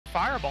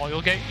fireball.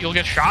 You'll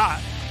get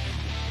shot.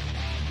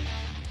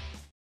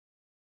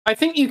 I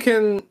think you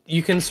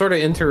can sort of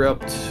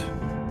interrupt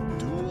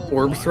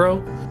orb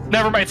throw.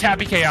 Never mind, it's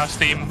Happy Chaos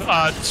theme.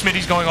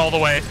 Smitty's going all the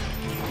way.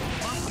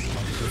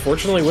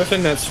 Unfortunately,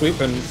 whiffing that sweep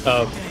and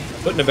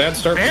putting a bad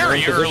start.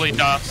 Very early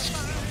dust.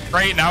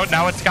 Right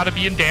now it's got to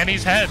be in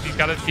Dany's head. He's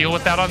got to deal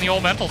with that on the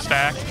old mental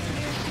stack.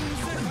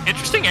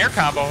 Interesting air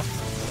combo.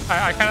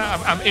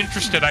 I'm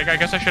interested. I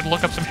guess I should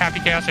look up some Happy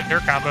Chaos air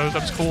combos.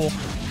 That's cool.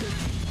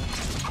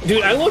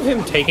 Dude, I love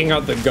him taking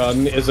out the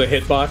gun as a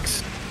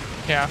hitbox.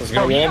 Yeah.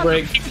 Bro,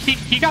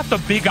 he got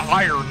the big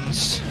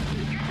irons.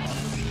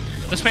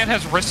 This man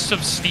has wrists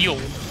of steel.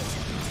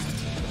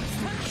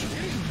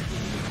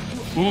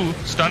 Ooh,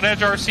 stun edge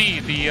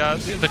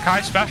RC, the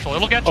Kai special.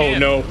 It'll get you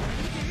in. Oh no,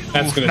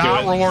 that's gonna do it.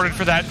 Not rewarded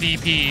for that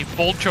DP.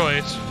 Bold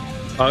choice.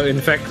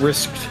 In fact,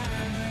 risked.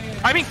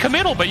 I mean,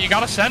 committal, but you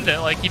gotta send it.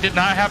 Like, he did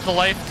not have the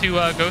life to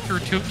go through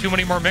too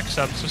many more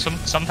mix-ups. So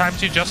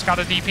sometimes you just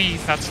gotta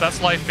DP.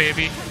 That's life,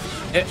 baby.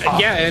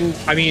 Yeah, and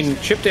I mean,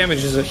 chip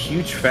damage is a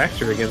huge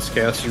factor against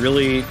Chaos. You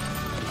really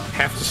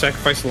have to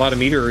sacrifice a lot of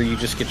meter, or you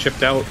just get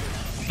chipped out.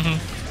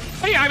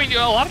 But yeah, I mean,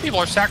 a lot of people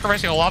are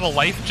sacrificing a lot of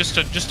life just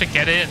to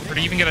get in, or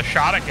to even get a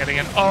shot at getting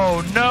in.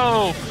 Oh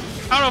no!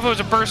 I don't know if it was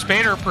a burst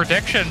bait or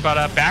prediction,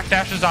 but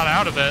backdashes on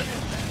out of it.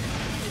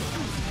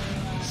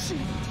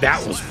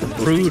 That was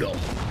brutal.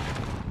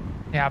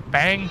 Yeah,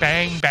 bang,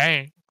 bang,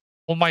 bang.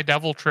 Pull my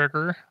devil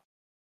trigger.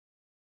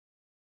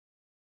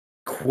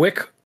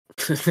 Quick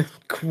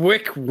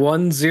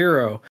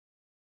 1-0.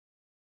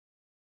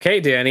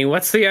 Okay, Dany,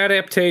 what's the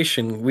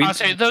adaptation? I'll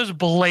say those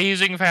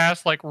blazing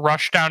fast, like,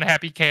 rush down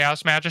Happy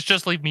Chaos matches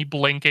just leave me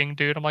blinking,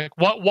 dude. I'm like,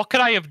 what could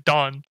I have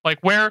done? Like,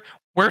 where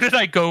did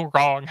I go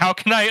wrong? How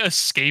can I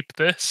escape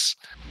this?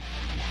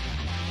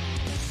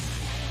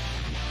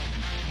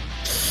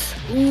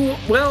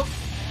 Well,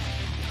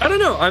 I don't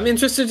know. I'm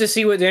interested to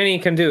see what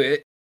Dany can do.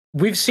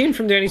 We've seen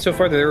from Dany so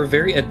far that they're a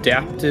very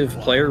adaptive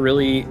player,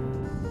 really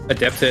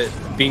adept at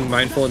being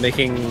mindful and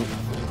making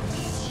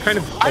kind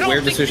of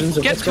aware decisions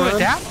of what's going on.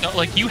 Adapt.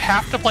 Like, you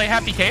have to play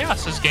Happy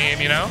Chaos's game,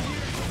 you know?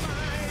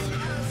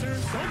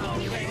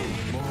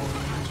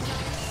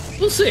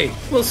 We'll see.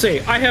 We'll see.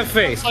 I have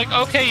faith. It's like,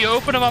 okay, you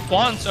open them up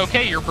once.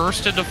 Okay, you're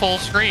bursted to full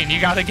screen. You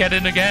got to get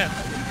in again.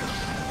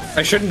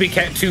 I shouldn't be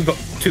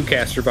too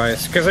caster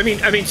biased, because I mean,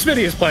 Smitty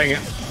is playing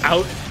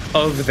out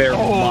of their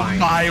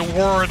mind. Oh my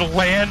word!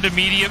 Land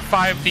immediate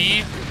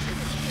 5D.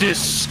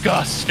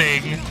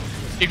 Disgusting.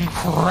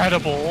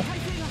 Incredible.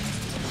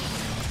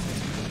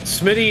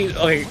 Smitty,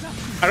 like,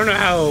 I don't know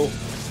how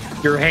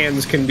your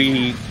hands can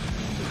be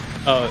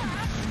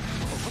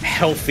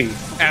healthy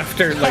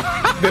after, like,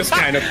 this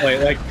kind of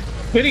play. Like,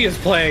 Smitty is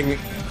playing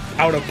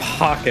out of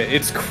pocket.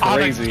 It's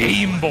crazy. On a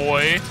Game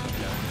Boy.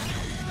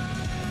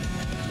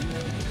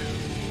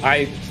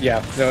 I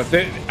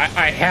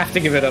have to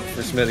give it up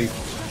for Smitty,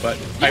 but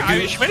yeah, I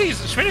mean,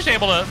 Smitty's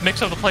able to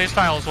mix up the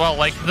playstyle as well.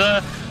 Like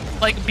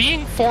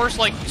being forced,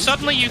 like,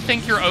 suddenly you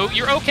think you're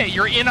okay,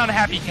 you're in on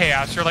Happy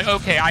Chaos. You're like,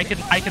 okay, I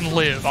can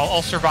live,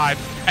 I'll survive.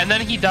 And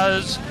then he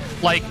does,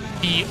 like,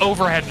 the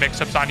overhead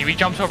mix-ups on you. He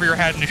jumps over your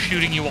head and is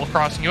shooting you while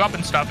crossing you up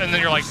and stuff. And then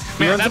you're like,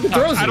 man, that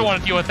sucks. I don't want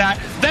to deal with that.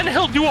 Then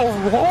he'll do a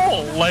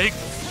roll, like.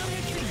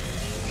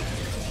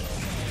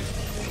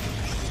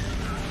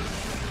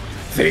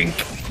 Think.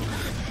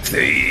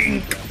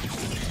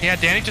 Yeah,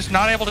 Dany just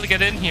not able to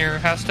get in here.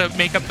 Has to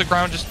make up the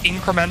ground just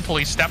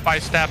incrementally, step by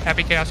step.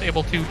 Happy Chaos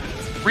able to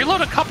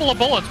reload a couple of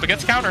bullets, but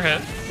gets counter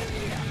hit.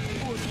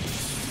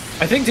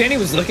 I think Dany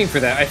was looking for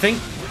that. I think,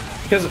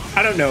 because,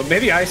 I don't know,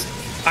 maybe I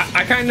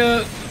kind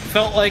of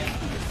felt like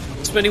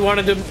Smitty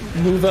wanted to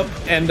move up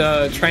and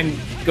try and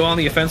go on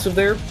the offensive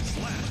there,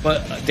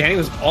 but Dany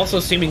was also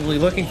seemingly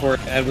looking for it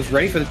and was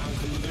ready for the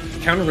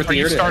counter with the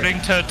air. Are you starting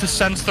to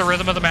sense the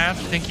rhythm of the match?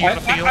 Think you got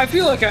a feel? I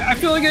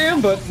feel like I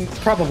am, but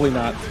probably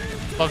not.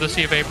 Love to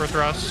see a Vapor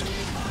Thrust.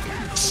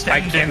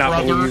 I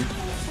cannot believe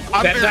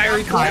I'm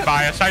very Kai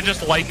biased. I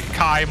just like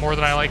Kai more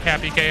than I like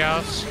Happy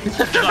Chaos.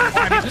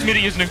 I mean,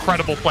 Smitty is an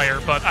incredible player,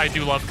 but I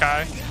do love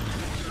Kai.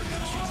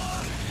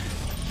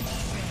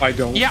 I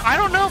don't. Yeah, I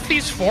don't know if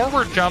these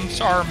forward jumps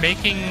are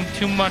making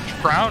too much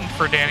ground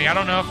for Dany. I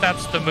don't know if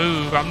that's the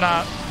move. I'm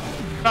not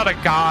a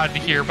god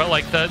here, but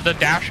like the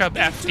dash up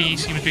FD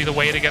seems to be the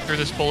way to get through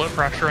this bullet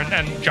pressure,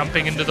 and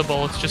jumping into the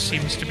bullets just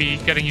seems to be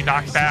getting you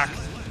knocked back.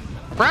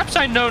 Perhaps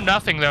I know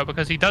nothing though,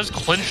 because he does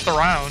clinch the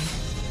round.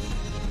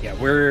 Yeah,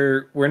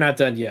 we're not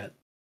done yet.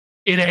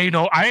 It ain't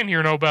no. I ain't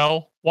hear no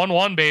bell.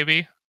 1-1,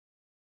 baby.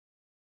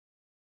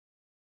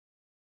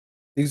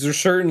 These are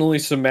certainly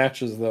some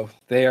matches, though.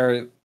 They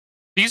are.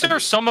 These are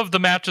some of the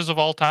matches of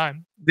all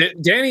time.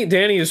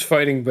 Dany is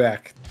fighting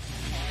back.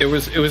 It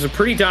was a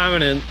pretty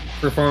dominant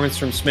performance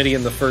from Smitty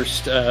in the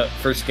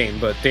first game,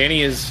 but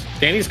Dany's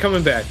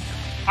coming back.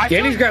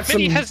 Danny's got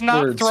some. Smitty has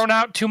not thrown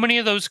out too many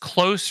of those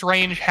close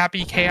range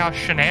Happy Chaos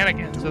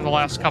shenanigans in the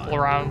last couple of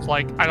rounds.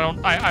 Like,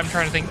 I'm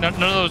trying to think. None of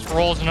those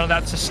rolls, none of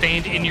that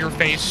sustained in your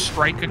face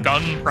strike a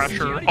gun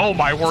pressure. Oh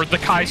my word, the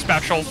Kai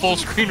special full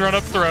screen run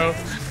up throw.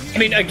 I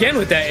mean, again,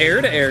 with that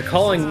air-to-air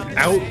calling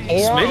out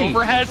Smitty.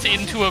 Overheads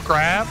into a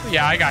grab.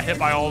 Yeah, I got hit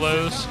by all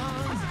those.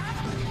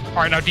 All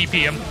right, now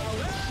DP him.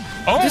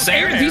 Oh, these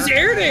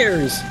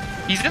air-to-airs.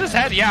 He's in his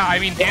head, yeah. I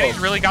mean, Dany's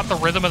really got the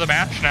rhythm of the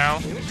match now.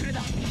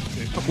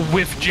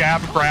 Whiff,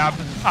 jab, grab.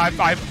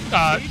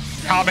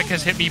 Comic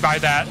has hit me by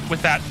that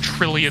with that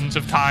trillions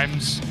of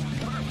times.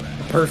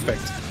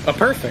 Perfect.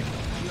 Perfect.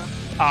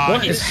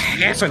 What is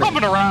happening? He's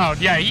coming around.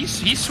 Yeah,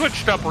 he's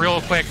switched up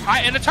real quick.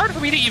 And it's hard for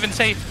me to even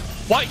say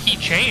what he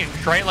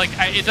changed, right? Like,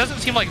 it doesn't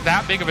seem like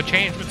that big of a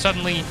change, but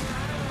suddenly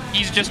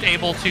he's just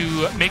able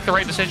to make the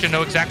right decision,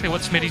 know exactly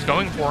what Smitty's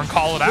going for, and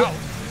call it out.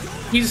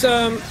 He's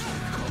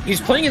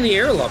playing in the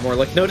air a lot more.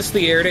 Like, notice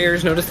the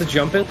air-to-airs, notice the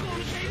jumping.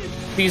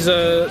 He's,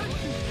 well,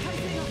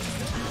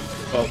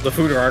 the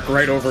food arc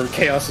right over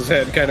Chaos's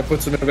head kind of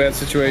puts him in a bad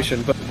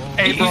situation, but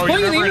hey, bro, he's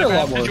playing in the air a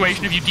lot more.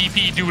 Situation if you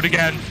DP, do it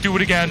again. Do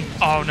it again.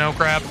 Oh, no,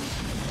 grab.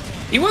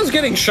 He was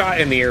getting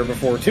shot in the air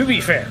before, to be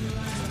fair.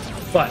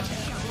 But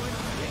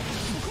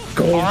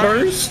gold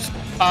burst?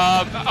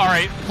 All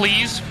right,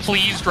 please,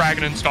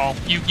 Dragon install.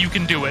 You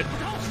can do it.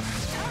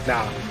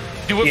 Nah.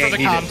 Do it for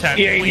the content.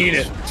 Yeah, you need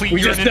it. Please,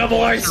 we just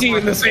double IC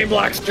in the same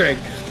block string.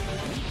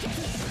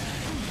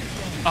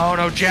 Oh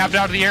no, jabbed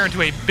out of the air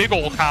into a big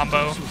ol'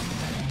 combo.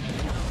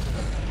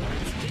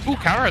 Ooh,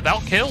 counter,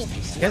 that'll kill.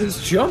 Yeah,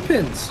 these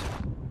jump-ins.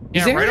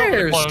 Yeah, right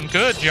over the clone.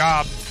 Good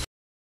job.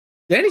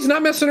 Danny's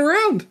not messing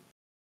around.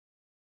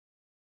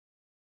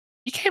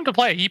 He came to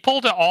play. He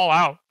pulled it all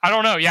out. I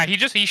don't know. Yeah,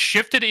 he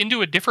shifted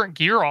into a different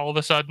gear all of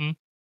a sudden.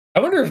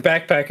 I wonder if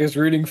Backpack is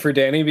rooting for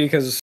Dany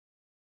because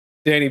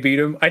Dany beat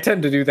him. I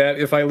tend to do that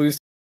if I lose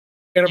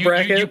in a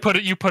bracket.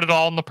 You put it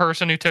all on the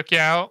person who took you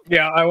out.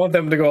 Yeah, I want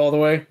them to go all the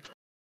way.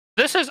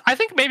 This is, I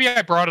think maybe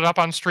I brought it up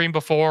on stream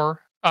before.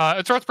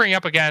 It's worth bringing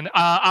up again.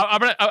 I'm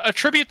going to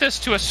attribute this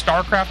to a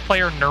StarCraft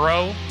player,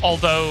 Neuro,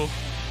 although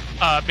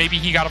maybe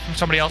he got it from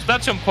somebody else.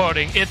 That's who I'm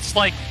quoting. It's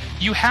like,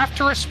 you have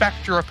to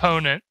respect your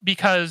opponent,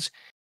 because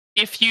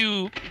if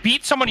you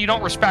beat someone you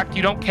don't respect,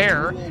 you don't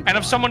care. And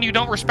if someone you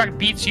don't respect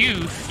beats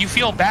you, you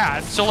feel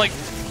bad. So, like,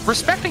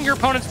 respecting your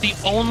opponent's the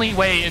only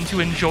way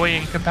into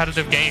enjoying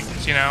competitive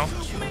games, you know?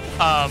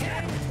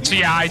 So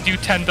yeah, I do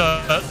tend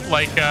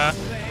to,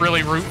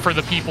 really root for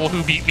the people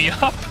who beat me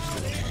up.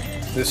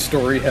 This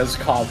story has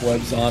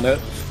cobwebs on it.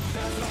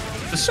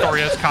 The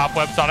story has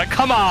cobwebs on it.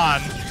 Come on!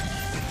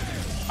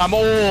 I'm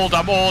old.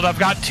 I've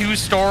got 2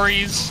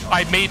 stories.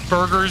 I made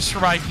burgers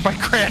for my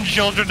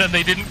grandchildren and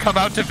they didn't come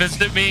out to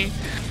visit me.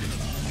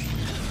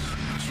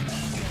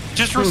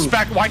 Just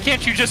respect. Why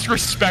can't you just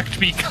respect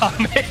me,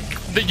 Comic?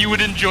 That you would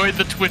enjoy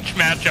the Twitch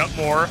matchup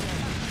more.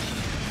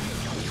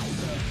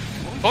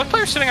 Both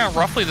players sitting on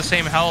roughly the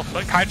same health,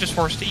 but Kai just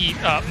forced to eat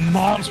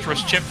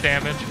monstrous chip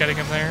damage, getting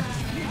him there.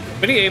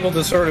 But he able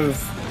to sort of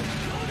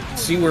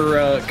see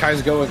where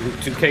Kai's going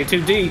to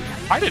K2D.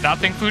 I did not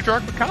think Food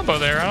Truck would combo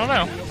there. I don't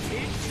know.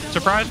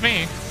 Surprised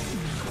me.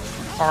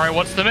 All right,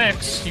 what's the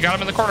mix? You got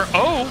him in the corner.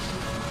 Oh!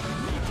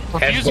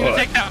 Refusing to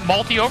take that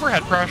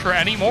multi-overhead pressure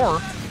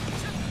anymore.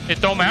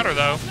 It don't matter,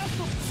 though.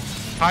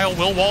 Kyle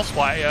will wall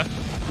splat ya.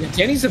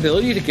 Danny's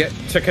ability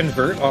to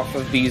convert off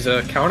of these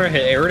counter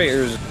hit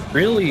air-to-airs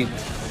really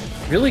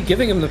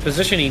giving him the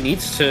position he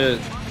needs to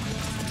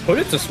put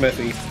it to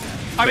Smitty.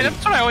 I mean,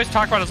 that's what I always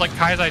talk about, is like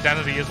Kai's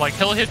identity is like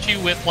he'll hit you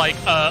with like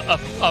a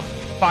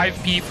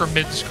 5P from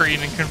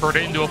mid-screen and convert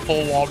it into a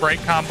full wall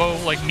break combo,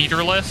 like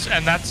meterless,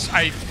 and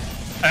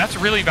that's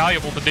really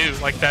valuable to do.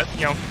 Like that,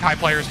 you know, Kai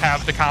players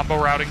have the combo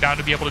routing down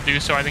to be able to do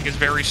so. I think is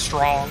very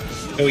strong.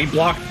 Oh, he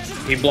blocked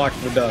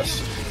the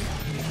dust.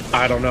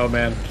 I don't know,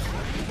 man.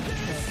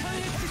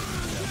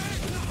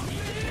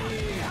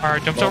 All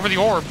right, jumps over the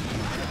orb.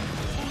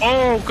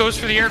 Oh, goes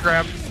for the air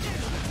grab.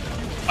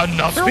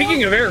 Another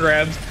Speaking of air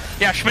grabs.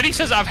 Yeah, Smitty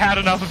says, I've had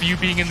enough of you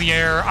being in the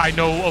air. I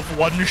know of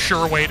one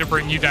sure way to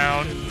bring you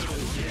down.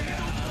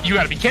 You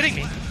gotta be kidding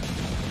me.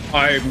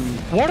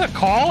 What a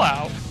call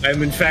out.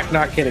 I'm in fact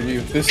not kidding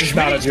you. This is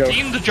not a joke. Smitty's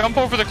seen to jump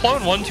over the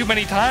clone one too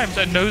many times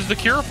and knows the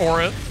cure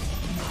for it.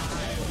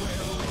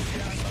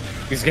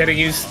 He's getting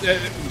used to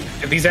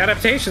these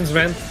adaptations,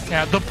 man.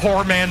 Yeah, the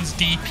poor man's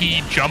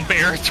DP jump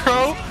air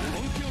throw.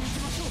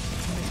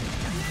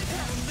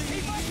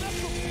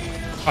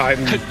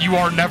 You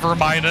are never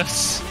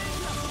minus.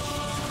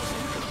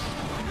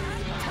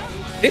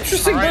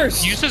 Interesting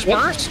burst. Use his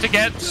burst to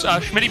get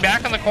Smitty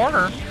back in the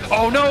corner.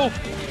 Oh no!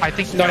 I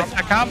think he got off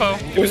that combo.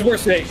 It was a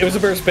burst bait. It was a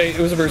burst bait.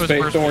 It was a burst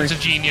bait. Don't worry. He's a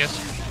genius.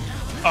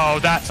 Oh,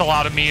 that's a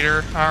lot of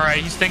meter. All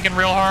right, he's thinking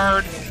real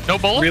hard. No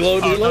bullets?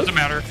 Reload. Doesn't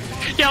matter.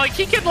 Yeah, like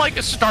he could like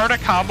start a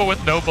combo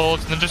with no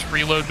bullets and then just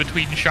reload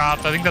between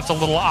shots. I think that's a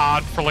little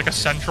odd for like a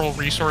central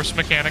resource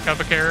mechanic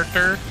of a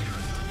character.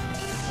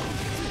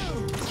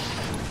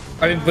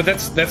 I mean, but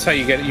that's how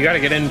you get it. You got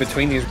to get in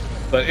between these.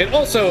 But it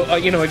also,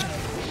 you know.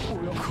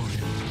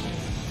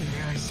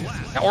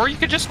 Or you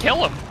could just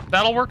kill him.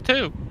 That'll work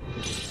too.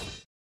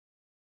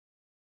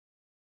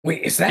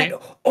 Wait, is that?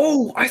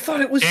 Oh, I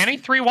thought it was. Dany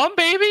 3-1,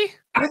 baby.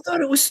 I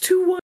thought it was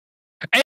 2-1.